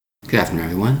Good afternoon,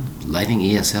 everyone.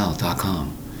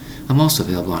 LightningESL.com. I'm also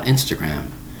available on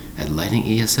Instagram at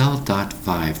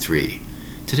lightningesl.53.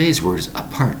 Today's word is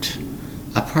apart.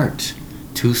 Apart.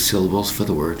 2 syllables for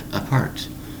the word apart.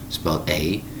 Spelled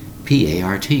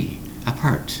A-P-A-R-T.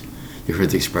 Apart. You heard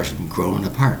the expression grown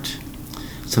apart.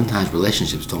 Sometimes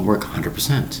relationships don't work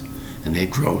 100%, and they've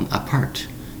grown apart.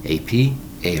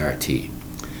 A-P-A-R-T.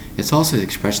 It's also the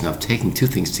expression of taking 2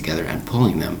 things together and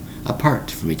pulling them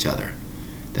apart from each other.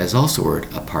 That is also the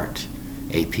word apart.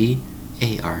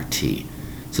 A-P-A-R-T.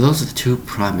 So those are the 2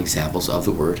 prime examples of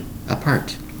the word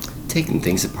apart. Taking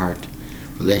things apart,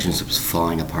 relationships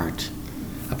falling apart,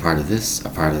 a part of this, a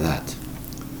part of that.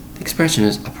 The expression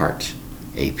is apart.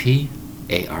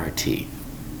 A-P-A-R-T.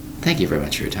 Thank you very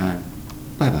much for your time.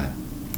 Bye-bye.